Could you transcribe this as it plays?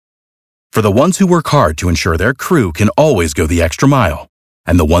For the ones who work hard to ensure their crew can always go the extra mile,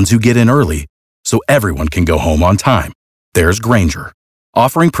 and the ones who get in early so everyone can go home on time, there's Grainger,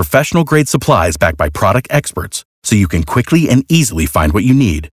 offering professional-grade supplies backed by product experts so you can quickly and easily find what you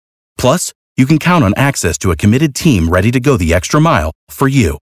need. Plus, you can count on access to a committed team ready to go the extra mile for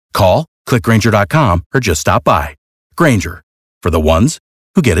you. Call, click Grainger.com, or just stop by. Grainger, for the ones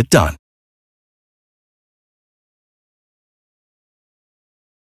who get it done.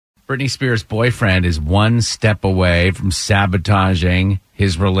 Britney Spears' boyfriend is one step away from sabotaging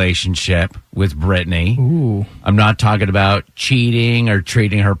his relationship with Britney. Ooh. I'm not talking about cheating or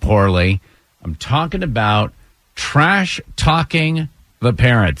treating her poorly. I'm talking about trash-talking the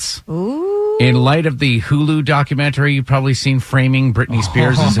parents. Ooh. In light of the Hulu documentary, you've probably seen Framing Britney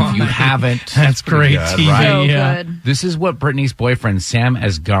Spears. If you haven't, that's great good, TV. Right? So Yeah. good. This is what Britney's boyfriend, Sam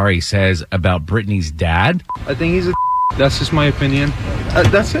Asghari, says about Britney's dad. I think he's a That's just my opinion.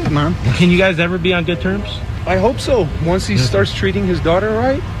 That's it, man. Can you guys ever be on good terms? I hope so. Once he starts treating his daughter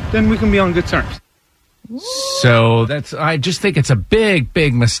right, then we can be on good terms. So I just think it's a big,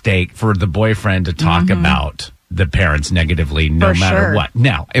 big mistake for the boyfriend to talk about the parents negatively, no For matter sure. what.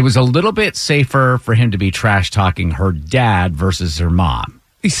 Now, it was a little bit safer for him to be trash talking her dad versus her mom.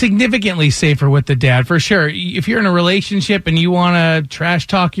 Significantly safer with the dad, for sure. If you're in a relationship and you want to trash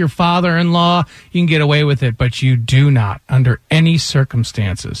talk your father-in-law, you can get away with it, but you do not, under any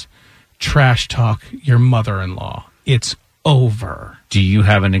circumstances, trash talk your mother-in-law. It's over. Do you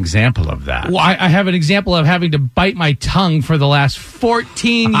have an example of that? Well, I have an example of having to bite my tongue for the last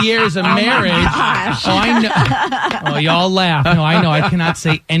 14 years of marriage. gosh. Oh, I know. Oh, y'all laugh. No, I know. I cannot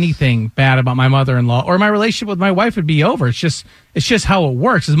say anything bad about my mother-in-law, or my relationship with my wife would be over. It's just how it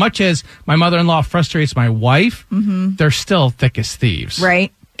works. As much as my mother-in-law frustrates my wife, they're still thick as thieves.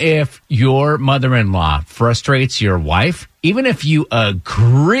 Right. If your mother-in-law frustrates your wife, even if you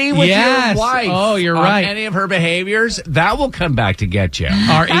agree with Yes. your wife Oh, you're on right. any of her behaviors, that will come back to get you.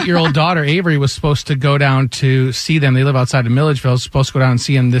 Our 8-year-old daughter, Avery, was supposed to go down to see them. They live outside of Milledgeville. Supposed to go down and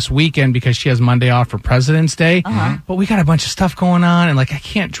see them this weekend because she has Monday off for President's Day. But we got a bunch of stuff going on, and I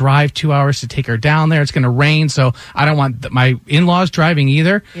can't drive 2 hours to take her down there. It's going to rain, so I don't want my in-laws driving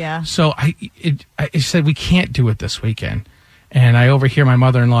either. Yeah. So I said we can't do it this weekend. And I overhear my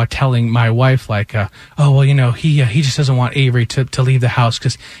mother-in-law telling my wife, he just doesn't want Avery to leave the house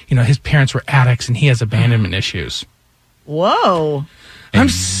because, his parents were addicts and he has abandonment issues. Whoa. I'm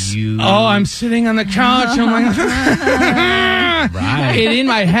sitting on the couch. I'm like, Right. And in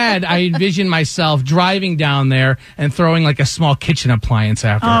my head, I envision myself driving down there and throwing a small kitchen appliance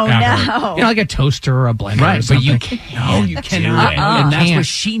after. Oh, after. no. Like a toaster or a blender. Or Right, something. but you can't. No, you cannot. Do it. And that's Can't. where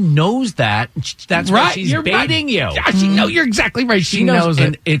she knows that. That's why Right, she's you're baiting right. you. Yeah, you're exactly right. She knows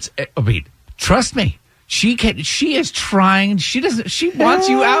and it. Trust me. She is trying. She wants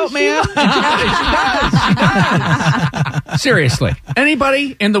you out, man. She does. Seriously.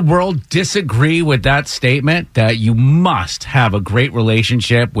 Anybody in the world disagree with that statement that you must have a great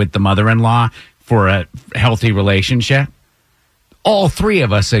relationship with the mother-in-law for a healthy relationship? All three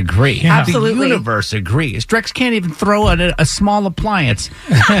of us agree. Yeah. Absolutely. The universe agrees. Drex can't even throw a small appliance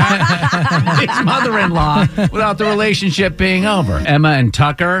at his mother-in-law without the relationship being over. Emma and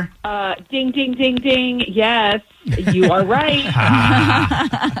Tucker. Ding, ding, ding, ding. Yes, you are right.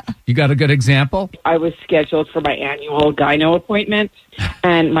 You got a good example? I was scheduled for my annual gyno appointment,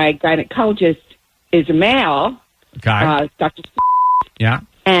 and my gynecologist is a male, Okay. Dr. Yeah.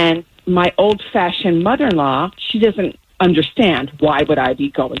 And my old-fashioned mother-in-law, she doesn't understand why would I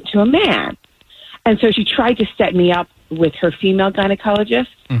be going to a man. And so she tried to set me up with her female gynecologist,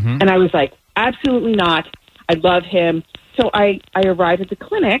 and I was like, absolutely not. I love him. So I arrived at the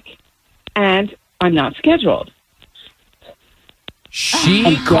clinic, and I'm not scheduled.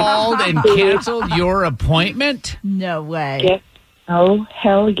 She called and canceled your appointment? No way. Yes. Oh,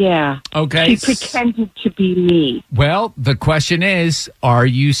 hell yeah. Okay. She pretended to be me. Well, the question is, are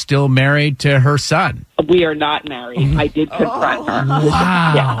you still married to her son? We are not married. I did confront her.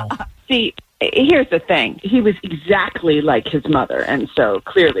 Wow. See, here's the thing. He was exactly like his mother, and so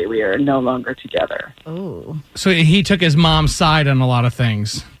clearly we are no longer together. Oh. So he took his mom's side on a lot of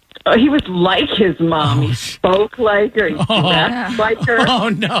things. He was like his mom. He spoke like her. He dressed like her. Oh,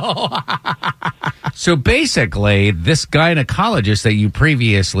 no. So basically, this gynecologist that you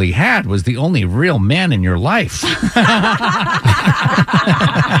previously had was the only real man in your life.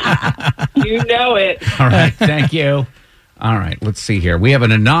 You know it. All right. Thank you. All right. Let's see here. We have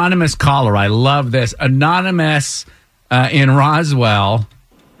an anonymous caller. I love this. Anonymous in Roswell.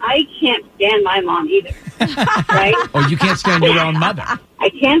 I can't stand my mom either, right? Oh, you can't stand your own mother. I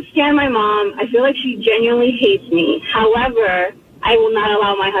can't stand my mom. I feel like she genuinely hates me. However, I will not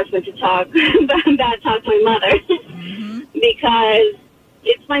allow my husband to talk bad talk to my mother because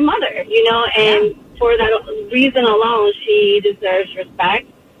it's my mother, you know, and for that reason alone, she deserves respect.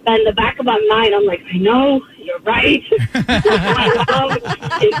 But in the back of my mind, I'm like, I know, you're right. My mom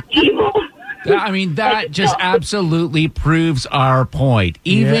is evil. I mean, that just absolutely proves our point.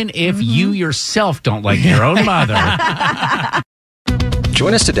 Even if you yourself don't like your own mother.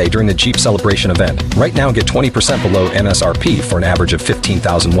 Join us today during the Jeep Celebration event. Right now, get 20% below MSRP for an average of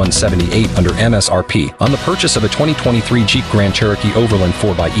 $15,178 under MSRP on the purchase of a 2023 Jeep Grand Cherokee Overland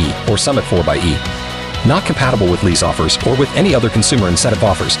 4xE or Summit 4xE. Not compatible with lease offers or with any other consumer incentive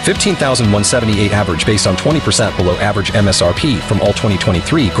offers. $15,178 average based on 20% below average MSRP from all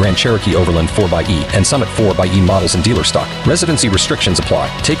 2023 Grand Cherokee Overland 4xE and Summit 4xE models in dealer stock. Residency restrictions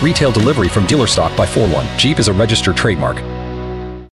apply. Take retail delivery from dealer stock by 4/1. Jeep is a registered trademark.